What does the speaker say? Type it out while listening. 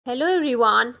Hello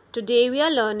everyone, today we are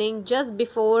learning just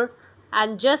before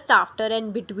and just after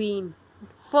and between.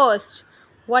 First,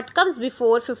 what comes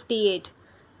before 58?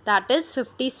 That is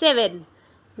 57.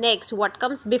 Next, what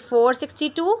comes before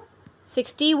 62?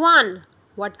 61.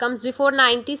 What comes before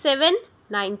 97?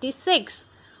 96.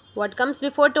 What comes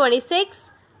before 26?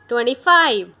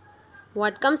 25.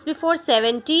 What comes before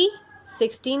 70?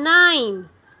 69.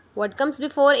 What comes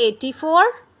before 84?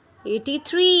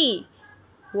 83.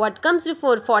 What comes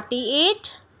before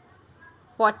 48?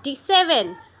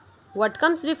 47. What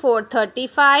comes before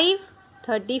 35?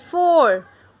 34.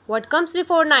 What comes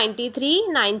before 93?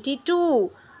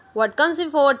 92. What comes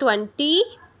before 20?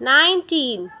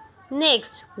 19.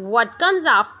 Next, what comes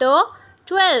after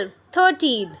 12?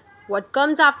 13. What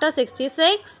comes after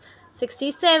 66?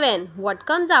 67. What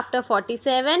comes after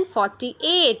 47?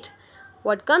 48.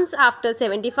 What comes after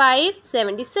 75?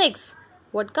 76.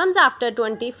 What comes after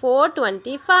 24?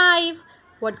 25.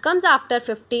 What comes after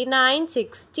 59?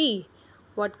 60.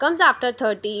 What comes after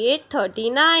 38?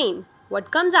 39. What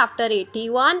comes after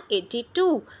 81?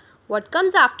 82. What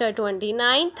comes after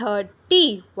 29?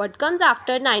 30. What comes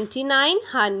after 99?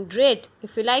 100.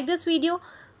 If you like this video,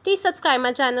 please subscribe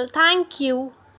my channel. Thank you.